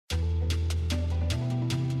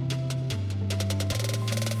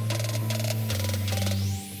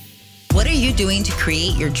are you doing to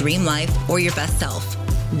create your dream life or your best self?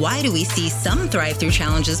 Why do we see some thrive through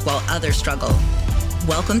challenges while others struggle?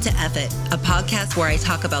 Welcome to F It, a podcast where I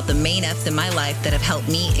talk about the main F's in my life that have helped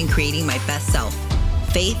me in creating my best self.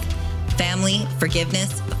 Faith, family,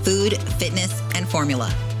 forgiveness, food, fitness, and formula.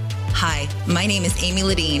 Hi, my name is Amy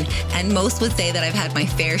Ledeen, and most would say that I've had my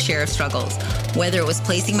fair share of struggles. Whether it was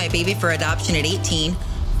placing my baby for adoption at 18,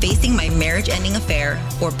 facing my marriage-ending affair,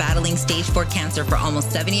 or battling stage 4 cancer for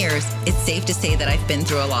almost 7 years, it's safe to say that I've been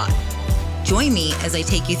through a lot. Join me as I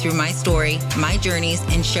take you through my story, my journeys,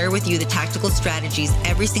 and share with you the tactical strategies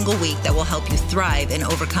every single week that will help you thrive and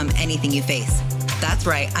overcome anything you face. That's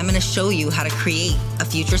right, I'm going to show you how to create a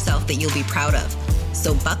future self that you'll be proud of.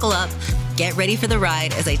 So buckle up, get ready for the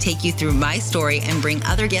ride as I take you through my story and bring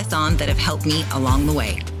other guests on that have helped me along the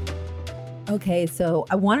way. Okay, so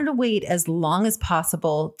I wanted to wait as long as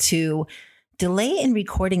possible to delay in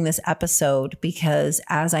recording this episode because,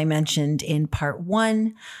 as I mentioned in part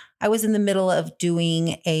 1, I was in the middle of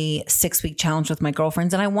doing a 6-week challenge with my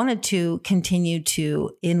girlfriends, and I wanted to continue to,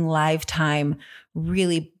 in live time,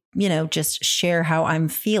 really, just share how I'm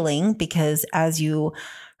feeling because, as you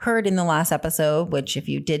heard in the last episode, which if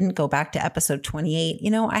you didn't, go back to episode 28,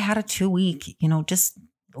 I had a 2-week, just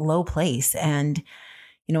low place. And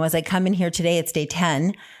as I come in here today, it's day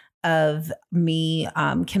 10 of me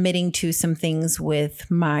committing to some things with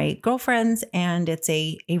my girlfriends, and it's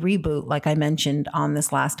a reboot, like I mentioned on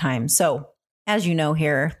this last time. So as you know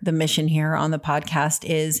here, the mission here on the podcast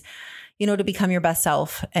is, to become your best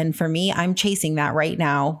self. And for me, I'm chasing that right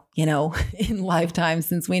now, in lifetime,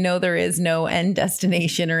 since we know there is no end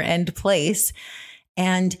destination or end place.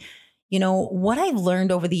 And, what I've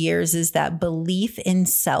learned over the years is that belief in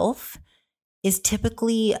self is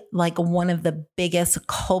typically like one of the biggest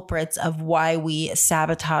culprits of why we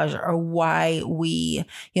sabotage or why we,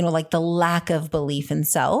 like the lack of belief in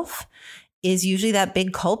self is usually that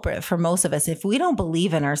big culprit for most of us. If we don't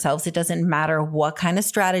believe in ourselves, it doesn't matter what kind of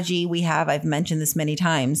strategy we have. I've mentioned this many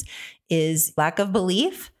times, is lack of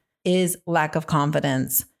belief is lack of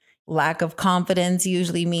confidence. Lack of confidence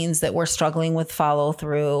usually means that we're struggling with follow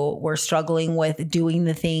through. We're struggling with doing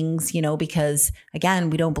the things, because again,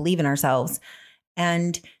 we don't believe in ourselves.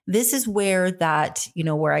 And this is where that,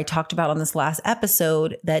 where I talked about on this last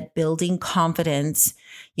episode, that building confidence,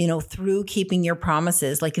 through keeping your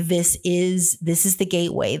promises, like this is the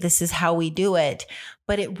gateway. This is how we do it.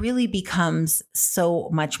 But it really becomes so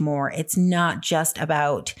much more. It's not just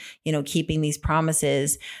about, keeping these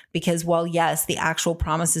promises, because while yes, the actual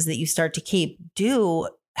promises that you start to keep do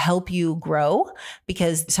help you grow,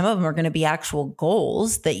 because some of them are going to be actual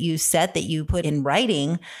goals that you set, that you put in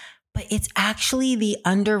writing. But it's actually the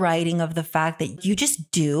underwriting of the fact that you just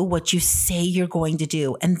do what you say you're going to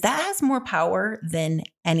do. And that has more power than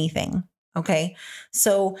anything. Okay.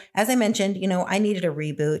 So as I mentioned, I needed a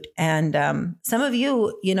reboot, and some of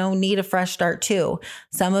you, need a fresh start too.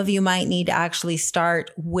 Some of you might need to actually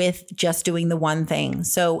start with just doing the one thing.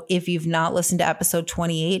 So if you've not listened to episode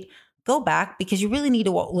 28, go back, because you really need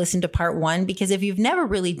to listen to part 1, because if you've never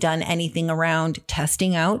really done anything around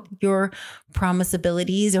testing out your promise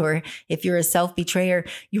abilities, or if you're a self-betrayer,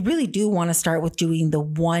 you really do want to start with doing the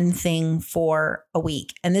one thing for a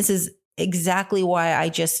week. And this is exactly why I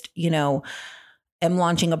just, am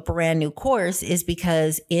launching a brand new course, is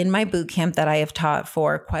because in my boot camp that I have taught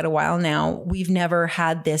for quite a while now, we've never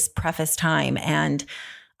had this preface time. And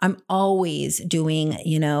I'm always doing,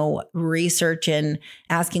 research and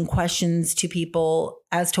asking questions to people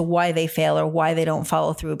as to why they fail or why they don't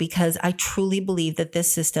follow through, because I truly believe that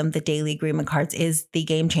this system, the daily agreement cards, is the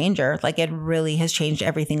game changer. Like, it really has changed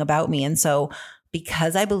everything about me. And so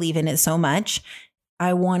because I believe in it so much,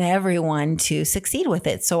 I want everyone to succeed with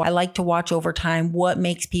it. So I like to watch over time what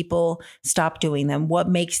makes people stop doing them, what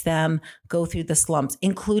makes them go through the slumps,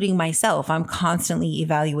 including myself. I'm constantly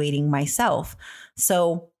evaluating myself.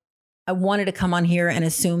 So I wanted to come on here and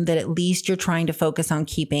assume that at least you're trying to focus on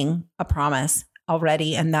keeping a promise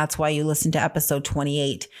already. And that's why you listened to episode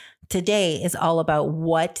 28. Today is all about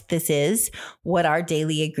what this is, what are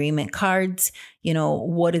daily agreement cards,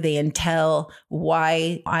 what do they entail,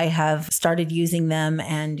 why I have started using them,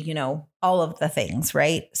 and, all of the things,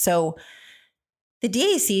 right? So the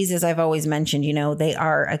DACs, as I've always mentioned, they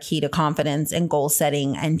are a key to confidence and goal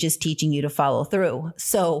setting and just teaching you to follow through.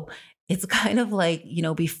 So it's kind of like,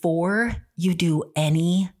 before you do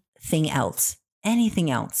anything else,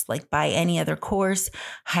 like buy any other course,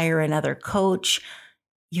 hire another coach,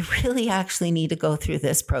 you really actually need to go through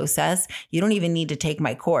this process. You don't even need to take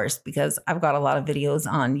my course, because I've got a lot of videos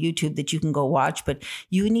on YouTube that you can go watch, but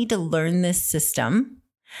you need to learn this system,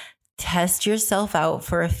 test yourself out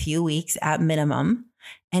for a few weeks at minimum,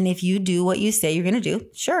 And if you do what you say you're going to do,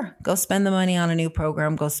 sure, go spend the money on a new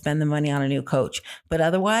program, go spend the money on a new coach. But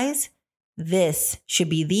otherwise, this should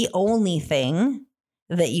be the only thing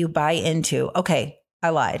that you buy into. Okay, I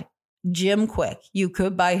lied. Jim Kwik. You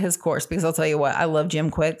could buy his course because I'll tell you what, I love Jim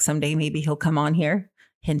Kwik. Someday maybe he'll come on here.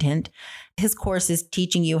 Hint, hint. His course is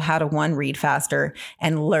teaching you how to, one, read faster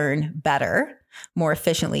and learn better, more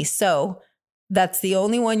efficiently. So that's the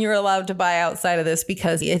only one you're allowed to buy outside of this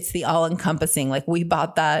because it's the all encompassing. Like we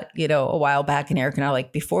bought that, a while back, and Eric and I are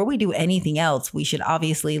like, before we do anything else, we should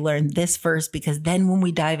obviously learn this first, because then when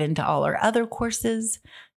we dive into all our other courses,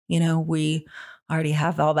 we already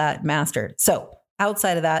have all that mastered. So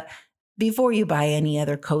outside of that, before you buy any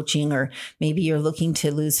other coaching, or maybe you're looking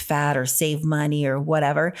to lose fat or save money or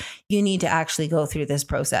whatever, you need to actually go through this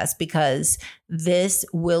process, because this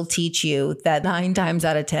will teach you that 9 times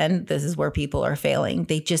out of 10, this is where people are failing.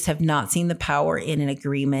 They just have not seen the power in an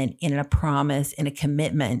agreement, in a promise, in a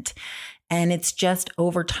commitment. And it's just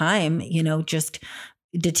over time, just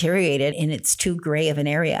deteriorated, and it's too gray of an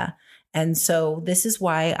area. And so this is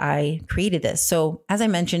why I created this. So as I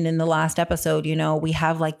mentioned in the last episode, we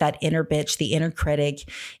have like that inner bitch, the inner critic.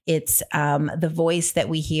 It's the voice that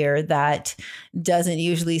we hear that doesn't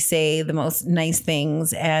usually say the most nice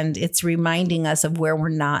things. And it's reminding us of where we're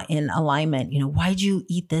not in alignment. Why'd you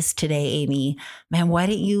eat this today, Amy? Man, why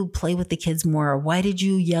didn't you play with the kids more? Why did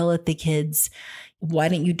you yell at the kids? Why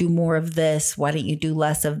didn't you do more of this? Why didn't you do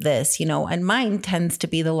less of this? And mine tends to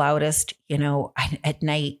be the loudest, at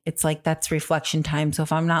night. It's like that's reflection time. So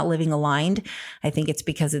if I'm not living aligned, I think it's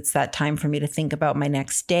because it's that time for me to think about my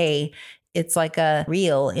next day. It's like a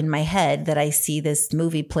reel in my head that I see this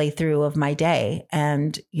movie play through of my day.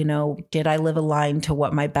 And, did I live aligned to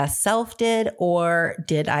what my best self did, or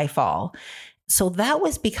did I fall? So that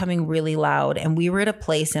was becoming really loud. And we were at a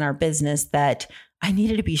place in our business that I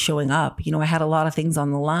needed to be showing up. I had a lot of things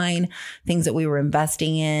on the line, things that we were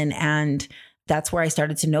investing in. And that's where I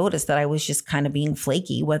started to notice that I was just kind of being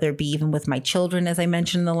flaky, whether it be even with my children, as I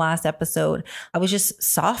mentioned in the last episode. I was just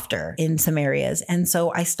softer in some areas. And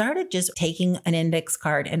so I started just taking an index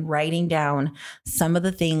card and writing down some of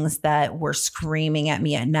the things that were screaming at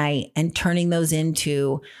me at night and turning those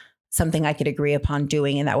into something I could agree upon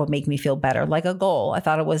doing, and that would make me feel better, like a goal. I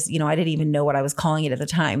thought it was, I didn't even know what I was calling it at the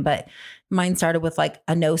time, but mine started with like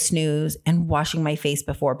a no snooze and washing my face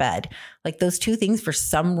before bed. Like those two things, for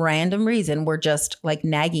some random reason, were just like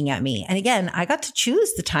nagging at me. And again, I got to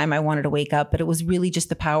choose the time I wanted to wake up, but it was really just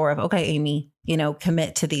the power of, okay, Amy,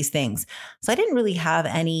 commit to these things. So I didn't really have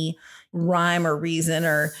any rhyme or reason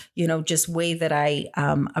or, just way that I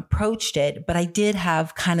approached it, but I did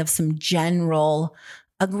have kind of some general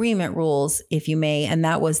agreement rules, if you may. And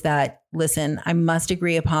that was that, listen, I must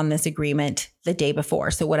agree upon this agreement the day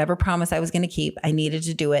before. So whatever promise I was going to keep, I needed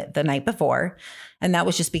to do it the night before. And that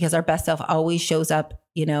was just because our best self always shows up,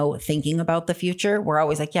 thinking about the future. We're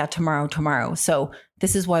always like, yeah, tomorrow. So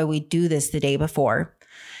this is why we do this the day before.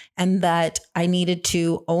 And that I needed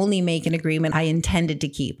to only make an agreement I intended to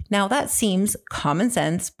keep. Now that seems common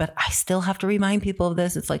sense, but I still have to remind people of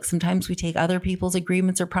this. It's like sometimes we take other people's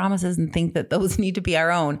agreements or promises and think that those need to be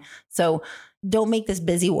our own. So don't make this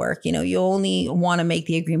busy work. You only want to make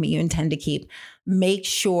the agreement you intend to keep. Make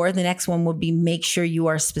sure the next one would be, make sure you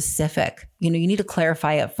are specific. You need to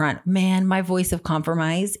clarify up front. Man, my voice of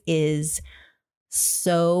compromise is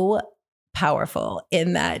so powerful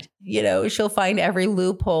in that, she'll find every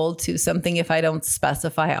loophole to something if I don't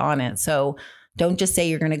specify on it. So don't just say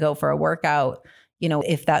you're going to go for a workout.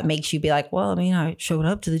 If that makes you be like, well, I showed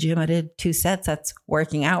up to the gym, I did 2 sets, that's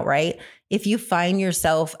working out, right? If you find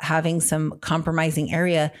yourself having some compromising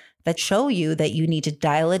area, that show you that you need to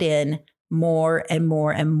dial it in more and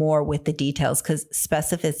more and more with the details, because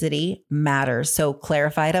specificity matters. So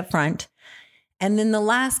clarify it up front. And then the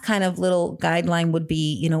last kind of little guideline would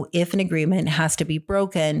be, if an agreement has to be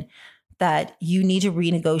broken, that you need to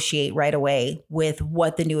renegotiate right away with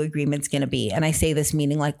what the new agreement's going to be. And I say this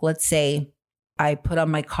meaning, like, let's say I put on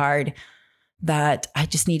my card that I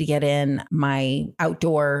just need to get in my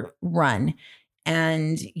outdoor run.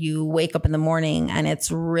 And you wake up in the morning and it's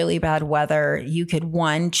really bad weather. You could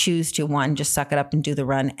choose to just suck it up and do the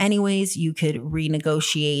run anyways. You could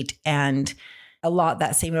renegotiate and allot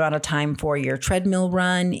that same amount of time for your treadmill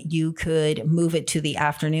run. You could move it to the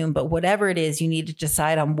afternoon, but whatever it is, you need to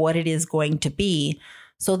decide on what it is going to be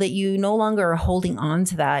so that you no longer are holding on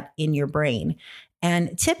to that in your brain.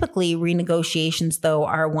 And typically renegotiations, though,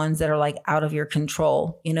 are ones that are like out of your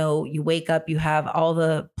control. You wake up, you have all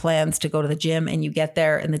the plans to go to the gym and you get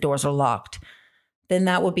there and the doors are locked. then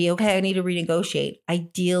that would be okay. I need to renegotiate.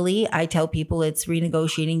 Ideally, I tell people it's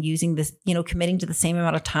renegotiating using this, committing to the same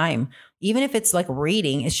amount of time. Even if it's like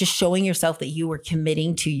reading, it's just showing yourself that you were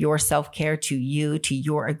committing to your self-care, to you, to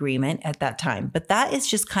your agreement at that time. But that is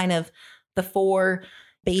just kind of the 4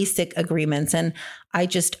 basic agreements. And I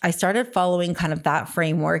started following kind of that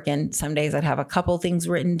framework. And some days I'd have a couple things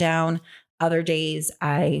written down. Other days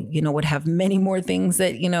I, would have many more things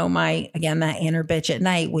that, that inner bitch at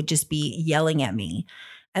night would just be yelling at me.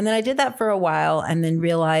 And then I did that for a while and then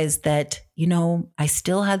realized that, I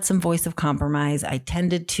still had some voice of compromise. I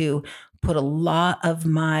tended to put a lot of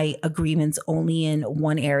my agreements only in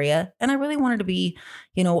one area. And I really wanted to be,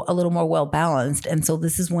 a little more well-balanced. And so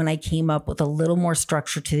this is when I came up with a little more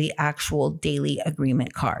structure to the actual daily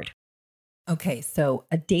agreement card. Okay, so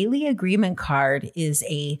a daily agreement card is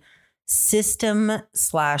a system /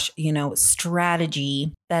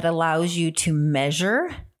 strategy that allows you to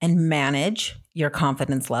measure and manage your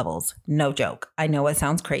confidence levels. No joke. I know it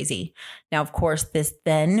sounds crazy. Now, of course, this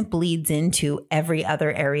then bleeds into every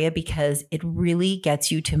other area because it really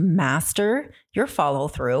gets you to master your follow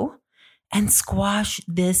through and squash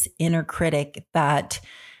this inner critic that,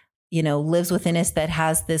 lives within us, that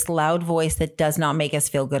has this loud voice that does not make us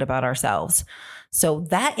feel good about ourselves. So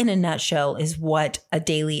that in a nutshell is what a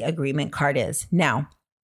daily agreement card is. Now,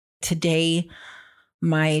 today,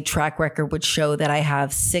 my track record would show that I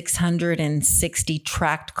have 660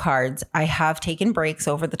 tracked cards. I have taken breaks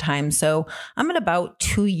over the time. So I'm at about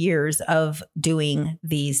 2 years of doing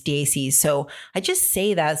these DACs. So I just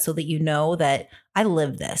say that so that you know that I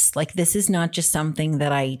live this. Like, this is not just something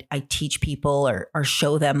that I teach people or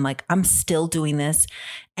show them. Like, I'm still doing this.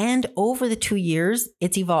 And over the 2 years,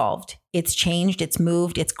 it's evolved. It's changed. It's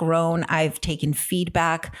moved. It's grown. I've taken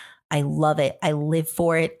feedback. I love it. I live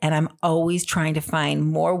for it. And I'm always trying to find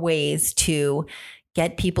more ways to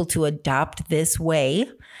get people to adopt this way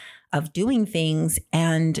of doing things.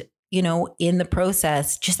 And, in the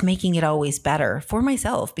process, just making it always better for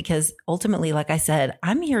myself, because ultimately, like I said,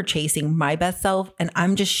 I'm here chasing my best self and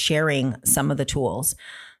I'm just sharing some of the tools.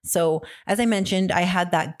 So as I mentioned, I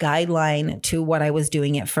had that guideline to what I was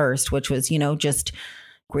doing at first, which was, just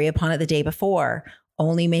agree upon it the day before.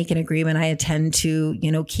 Only make an agreement I intend to,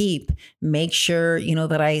 keep. Make sure,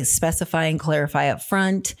 that I specify and clarify up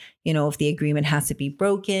front, if the agreement has to be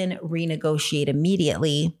broken, renegotiate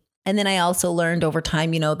immediately. And then I also learned over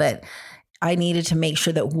time, that I needed to make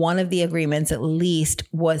sure that one of the agreements at least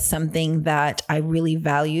was something that I really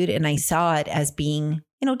valued. And I saw it as being,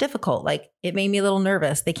 difficult. Like, it made me a little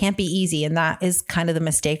nervous. They can't be easy. And that is kind of the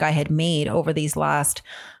mistake I had made over these last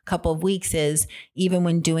couple of weeks, is even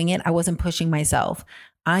when doing it, I wasn't pushing myself.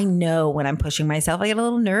 I know when I'm pushing myself, I get a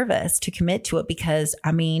little nervous to commit to it because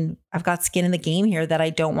I've got skin in the game here that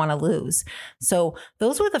I don't want to lose. So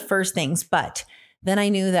those were the first things. But then I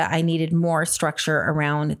knew that I needed more structure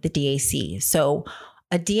around the DAC. So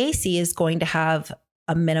a DAC is going to have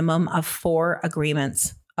a minimum of 4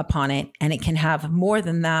 agreements upon it, and it can have more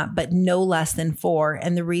than that, but no less than 4.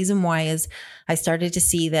 And the reason why is I started to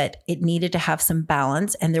see that it needed to have some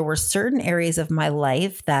balance. And there were certain areas of my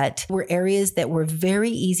life that were areas that were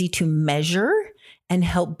very easy to measure and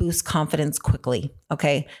help boost confidence quickly.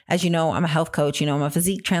 Okay. As you know, I'm a health coach, I'm a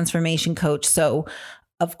physique transformation coach. So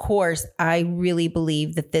of course, I really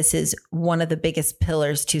believe that this is one of the biggest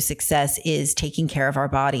pillars to success, is taking care of our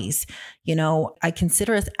bodies. I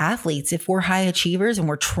consider us athletes. If we're high achievers and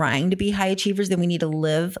we're trying to be high achievers, then we need to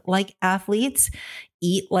live like athletes,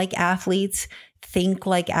 eat like athletes, think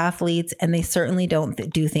like athletes, and they certainly don't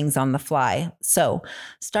do things on the fly. So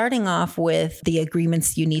starting off with the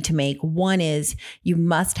agreements you need to make, one is you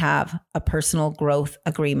must have a personal growth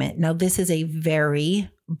agreement. Now, this is a very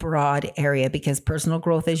broad area because personal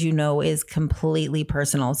growth, as you know, is completely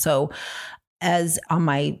personal. So as on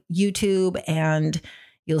my YouTube, and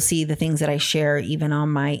you'll see the things that I share even on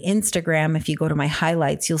my Instagram. If you go to my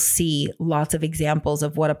highlights, you'll see lots of examples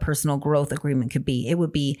of what a personal growth agreement could be. It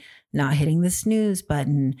would be not hitting the snooze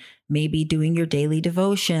button, maybe doing your daily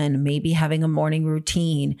devotion, maybe having a morning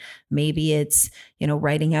routine. Maybe it's,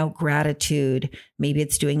 writing out gratitude. Maybe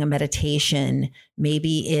it's doing a meditation.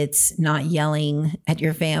 Maybe it's not yelling at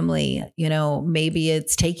your family. Maybe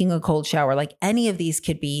it's taking a cold shower. Like, any of these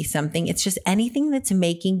could be something. It's just anything that's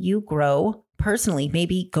making you grow personally.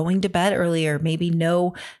 Maybe going to bed earlier, maybe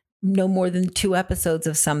no more than 2 episodes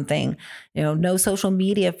of something, no social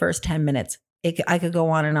media first 10 minutes. I could go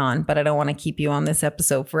on, but I don't want to keep you on this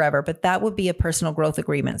episode forever. But that would be a personal growth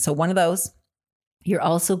agreement. So one of those. You're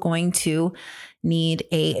also going to need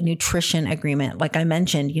a nutrition agreement. Like I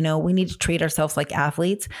mentioned, we need to treat ourselves like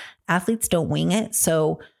athletes. Athletes don't wing it.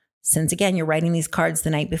 So Since again, you're writing these cards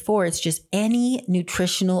the night before, it's just any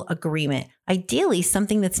nutritional agreement. Ideally,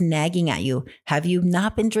 something that's nagging at you. Have you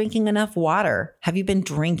not been drinking enough water? Have you been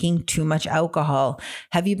drinking too much alcohol?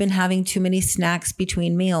 Have you been having too many snacks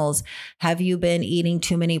between meals? Have you been eating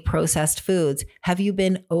too many processed foods? Have you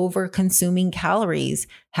been over consuming calories?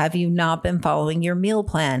 Have you not been following your meal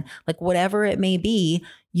plan? Like whatever it may be,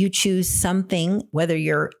 you choose something, whether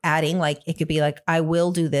you're adding, like it could be like, I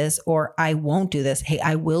will do this or I won't do this. Hey,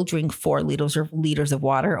 I will drink 4 liters of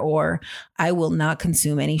water, or I will not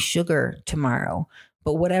consume any sugar tomorrow.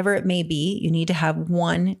 But whatever it may be, you need to have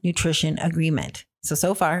one nutrition agreement.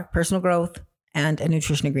 So far, personal growth and a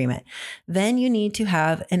nutrition agreement. Then you need to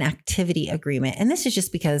have an activity agreement. And this is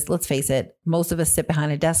just because, let's face it, most of us sit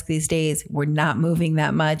behind a desk these days. We're not moving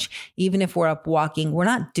that much. Even if we're up walking, we're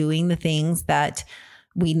not doing the things that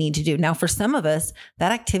we need to do. Now, for some of us,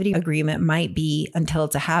 that activity agreement might be, until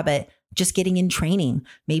it's a habit, just getting in training,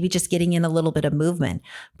 maybe just getting in a little bit of movement.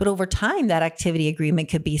 But over time, that activity agreement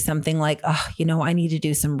could be something like, I need to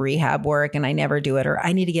do some rehab work and I never do it, or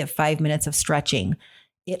I need to get 5 minutes of stretching.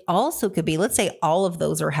 It also could be, let's say all of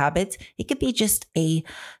those are habits. It could be just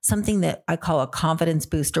something that I call a confidence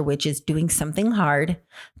booster, which is doing something hard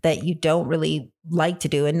that you don't really like to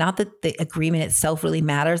do. And not that the agreement itself really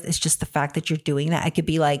matters. It's just the fact that you're doing that. It could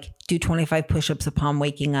be like, do 25 push-ups upon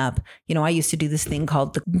waking up. I used to do this thing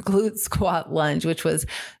called the glute squat lunge, which was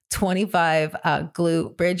 25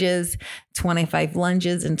 glute bridges, 25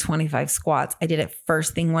 lunges, and 25 squats. I did it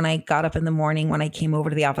first thing when I got up in the morning, when I came over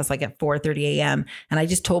to the office, like at 4:30 a.m. And I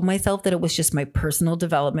just told myself that it was just my personal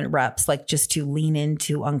development reps, like just to lean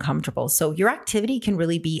into uncomfortable. So your activity can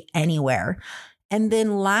really be anywhere. And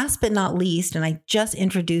then last but not least, and I just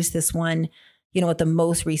introduced this one, at the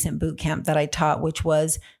most recent boot camp that I taught, which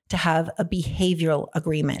was to have a behavioral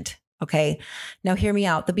agreement. Okay. Now hear me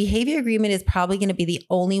out. The behavior agreement is probably going to be the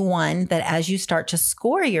only one that, as you start to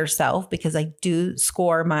score yourself, because I do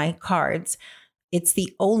score my cards, it's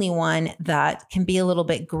the only one that can be a little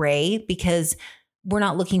bit gray, because we're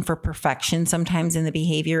not looking for perfection sometimes in the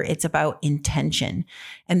behavior. It's about intention.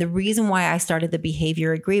 And the reason why I started the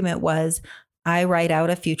behavior agreement was I write out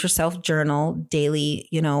a future self journal daily,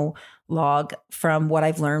 log from what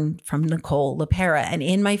I've learned from Nicole LePera. And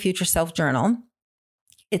in my future self journal,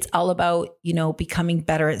 it's all about, becoming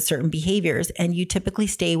better at certain behaviors. And you typically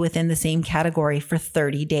stay within the same category for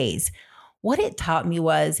 30 days. What it taught me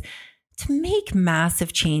was to make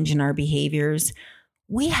massive change in our behaviors,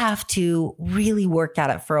 we have to really work at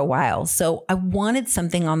it for a while. So I wanted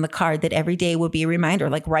something on the card that every day would be a reminder.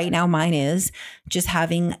 Like right now, mine is just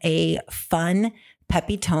having a fun,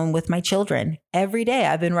 peppy tone with my children. Every day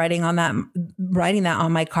I've been writing that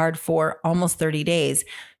on my card for almost 30 days,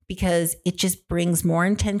 because it just brings more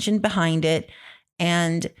intention behind it.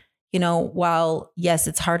 And, while yes,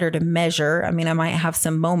 it's harder to measure, I might have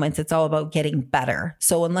some moments, it's all about getting better.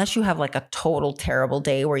 So unless you have like a total terrible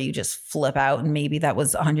day where you just flip out, and maybe that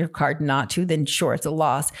was on your card not to, then sure, it's a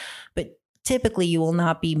loss. But typically you will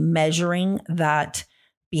not be measuring that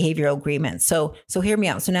behavioral agreement. So hear me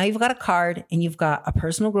out. So now you've got a card, and you've got a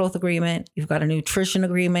personal growth agreement, you've got a nutrition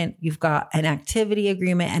agreement, you've got an activity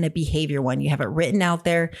agreement, and a behavior one. You have it written out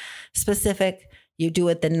there, specific. You do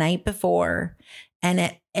it the night before, and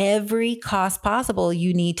at every cost possible,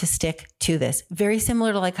 you need to stick to this. Very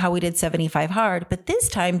similar to like how we did 75 hard, but this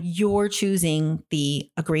time you're choosing the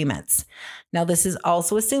agreements. Now, this is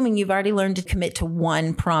also assuming you've already learned to commit to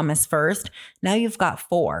one promise first. Now you've got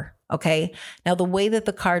 4. Okay. Now, the way that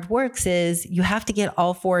the card works is you have to get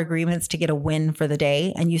all 4 agreements to get a win for the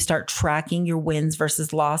day, and you start tracking your wins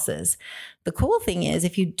versus losses. The cool thing is,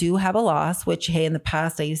 if you do have a loss, which, hey, in the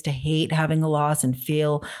past, I used to hate having a loss and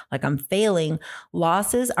feel like I'm failing.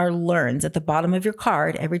 Losses are learns. At the bottom of your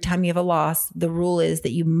card, every time you have a loss, the rule is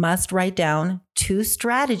that you must write down 2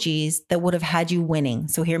 strategies that would have had you winning.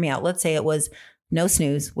 So hear me out. Let's say it was no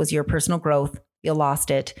snooze was your personal growth. You lost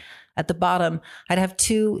it. At the bottom, I'd have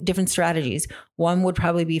 2 different strategies. One would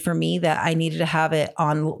probably be for me that I needed to have it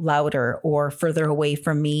on louder or further away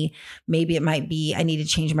from me. Maybe it might be I need to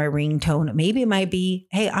change my ringtone. Maybe it might be,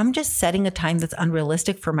 hey, I'm just setting a time that's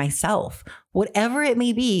unrealistic for myself. Whatever it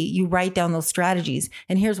may be, you write down those strategies.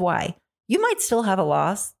 And here's why. You might still have a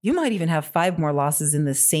loss. You might even have 5 more losses in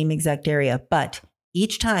the same exact area. But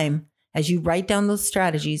each time, as you write down those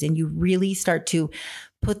strategies and you really start to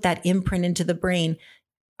put that imprint into the brain,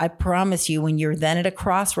 I promise you, when you're then at a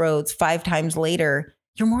crossroads 5 times later,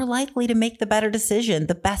 you're more likely to make the better decision,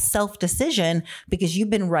 the best self decision, because you've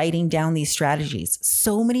been writing down these strategies.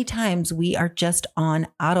 So many times we are just on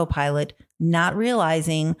autopilot, not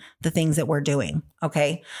realizing the things that we're doing.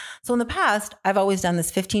 Okay. So in the past, I've always done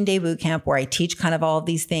this 15-day boot camp where I teach kind of all of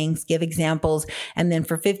these things, give examples. And then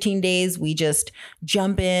for 15 days, we just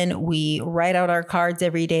jump in, we write out our cards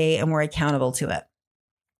every day, and we're accountable to it.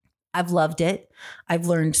 I've loved it. I've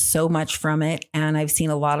learned so much from it, and I've seen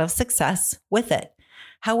a lot of success with it.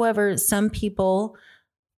 However, some people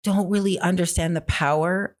don't really understand the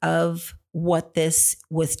power of what this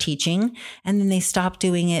was teaching. And then they stopped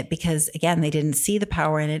doing it because, again, they didn't see the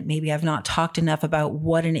power in it. Maybe I've not talked enough about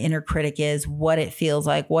what an inner critic is, what it feels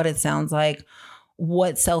like, what it sounds like,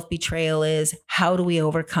 what self-betrayal is, how do we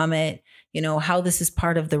overcome it, how this is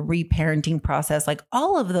part of the reparenting process. Like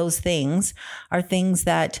all of those things are things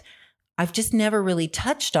that I've just never really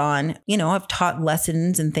touched on. I've taught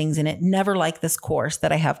lessons and things in it, never like this course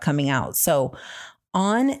that I have coming out. So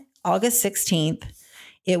on August 16th,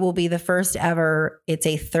 it will be the first ever. It's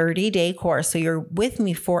a 30-day course. So you're with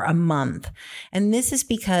me for a month. And this is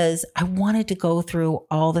because I wanted to go through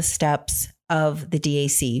all the steps of the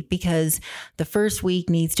DAC, because the first week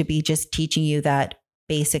needs to be just teaching you that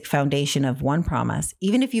basic foundation of one promise.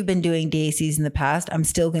 Even if you've been doing DACs in the past, I'm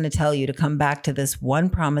still going to tell you to come back to this one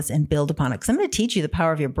promise and build upon it. Because I'm going to teach you the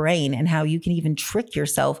power of your brain and how you can even trick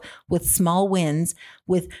yourself with small wins,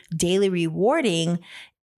 with daily rewarding.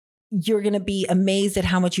 You're going to be amazed at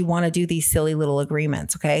how much you want to do these silly little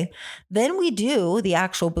agreements. Okay. Then we do the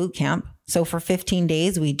actual boot camp. So for 15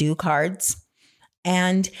 days, we do cards,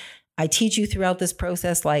 and I teach you throughout this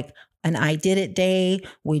process, like an I did it day.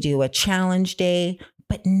 We do a challenge day.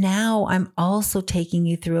 But now I'm also taking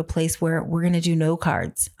you through a place where we're going to do no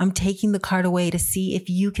cards. I'm taking the card away to see if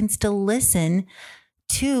you can still listen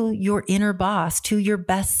to your inner boss, to your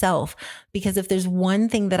best self. Because if there's one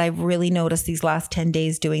thing that I've really noticed these last 10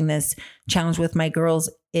 days doing this challenge with my girls,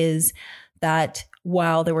 is that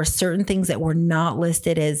while there were certain things that were not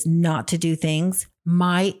listed as not to do things,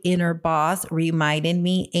 my inner boss reminded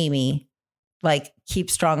me, Amy, like,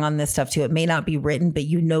 keep strong on this stuff too. It may not be written, but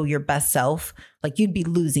your best self, like you'd be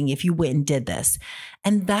losing if you went and did this.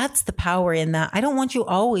 And that's the power in that. I don't want you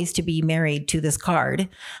always to be married to this card.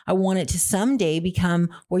 I want it to someday become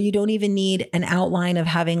where you don't even need an outline of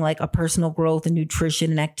having like a personal growth and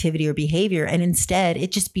nutrition and activity or behavior. And instead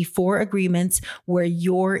it just be 4 agreements where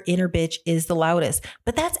your inner bitch is the loudest.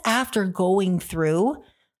 But that's after going through,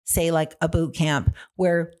 say, like a boot camp,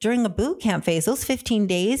 where during a boot camp phase, those 15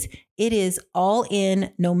 days, it is all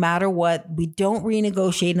in, no matter what. We don't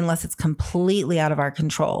renegotiate unless it's completely out of our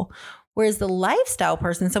control. Whereas the lifestyle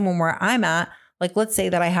person, someone where I'm at, like, let's say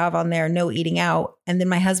that I have on there no eating out, and then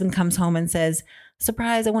my husband comes home and says,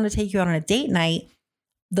 surprise, I want to take you out on a date night.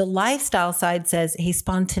 The lifestyle side says, hey,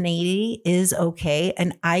 spontaneity is okay.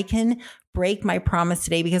 And I can break my promise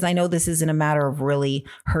today because I know this isn't a matter of really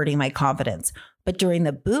hurting my confidence. But during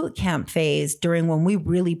the boot camp phase, during when we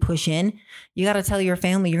really push in, you got to tell your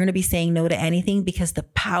family you're going to be saying no to anything, because the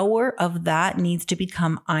power of that needs to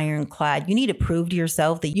become ironclad. You need to prove to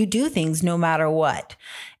yourself that you do things no matter what.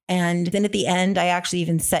 And then at the end, I actually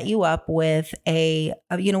even set you up with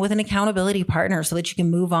with an accountability partner so that you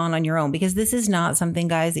can move on your own, because this is not something,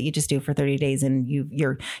 guys, that you just do for 30 days and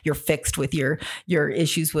you're fixed with your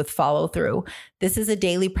issues with follow through. This is a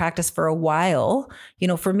daily practice for a while.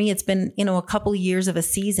 For me, it's been, a couple years of a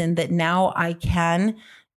season that now I can,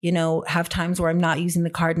 have times where I'm not using the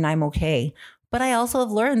card and I'm okay. But I also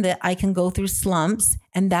have learned that I can go through slumps,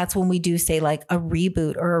 and that's when we do say like a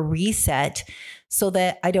reboot or a reset, so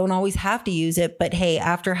that I don't always have to use it. But hey,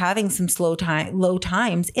 after having some low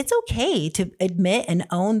times, it's okay to admit and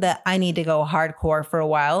own that I need to go hardcore for a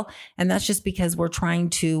while. And that's just because we're trying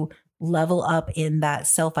to level up in that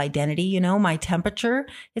self-identity. My temperature,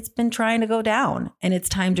 it's been trying to go down, and it's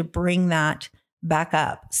time to bring that back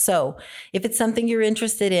up. So if it's something you're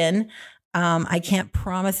interested in, I can't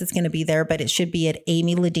promise it's going to be there, but it should be at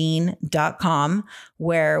amyladine.com,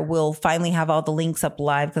 where we'll finally have all the links up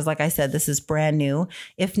live. Because like I said, this is brand new.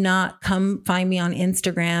 If not, come find me on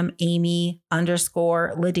Instagram,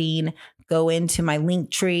 Amy_Ladine. Go into my link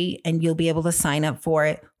tree and you'll be able to sign up for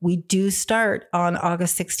it. We do start on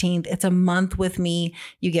August 16th. It's a month with me.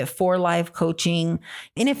 You get 4 live coaching.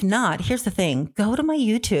 And if not, here's the thing, go to my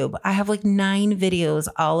YouTube. I have like 9 videos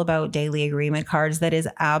all about daily agreement cards that is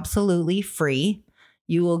absolutely free.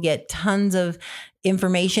 You will get tons of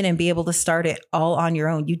information and be able to start it all on your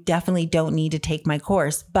own. You definitely don't need to take my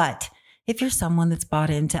course, but if you're someone that's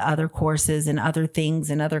bought into other courses and other things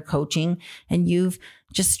and other coaching, and you've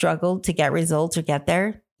just struggled to get results or get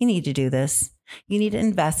there, you need to do this. You need to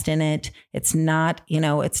invest in it. It's not,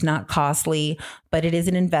 it's not costly, but it is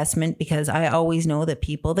an investment because I always know that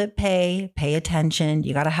people that pay attention.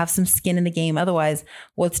 You got to have some skin in the game. Otherwise,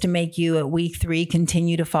 what's to make you at week 3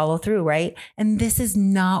 continue to follow through, right? And this is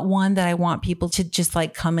not one that I want people to just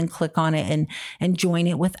like come and click on it and join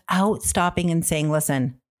it without stopping and saying,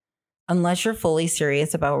 listen, unless you're fully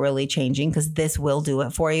serious about really changing, because this will do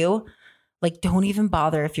it for you. Like, don't even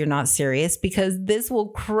bother if you're not serious, because this will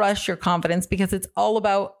crush your confidence, because it's all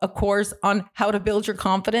about a course on how to build your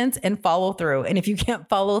confidence and follow through. And if you can't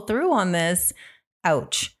follow through on this,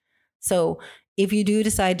 ouch. So if you do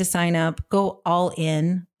decide to sign up, go all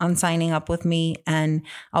in on signing up with me, and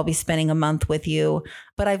I'll be spending a month with you.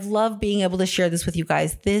 But I've loved being able to share this with you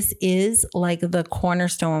guys. This is like the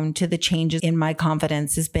cornerstone to the changes in my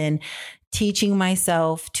confidence, has been teaching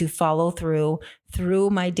myself to follow through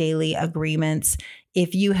my daily agreements.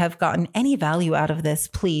 If you have gotten any value out of this,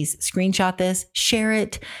 please screenshot this, share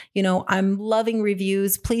it. I'm loving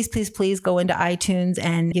reviews. Please, please, please go into iTunes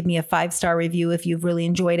and give me a 5-star review if you've really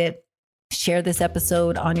enjoyed it. Share this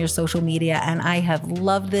episode on your social media. And I have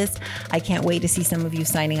loved this. I can't wait to see some of you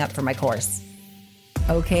signing up for my course.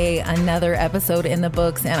 Okay, another episode in the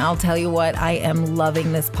books. And I'll tell you what, I am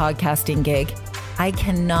loving this podcasting gig. I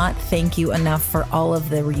cannot thank you enough for all of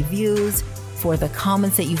the reviews, for the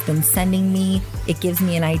comments that you've been sending me. It gives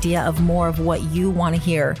me an idea of more of what you want to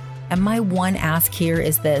hear. And my one ask here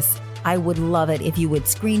is this. I would love it if you would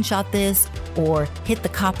screenshot this or hit the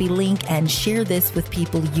copy link and share this with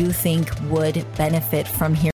people you think would benefit from hearing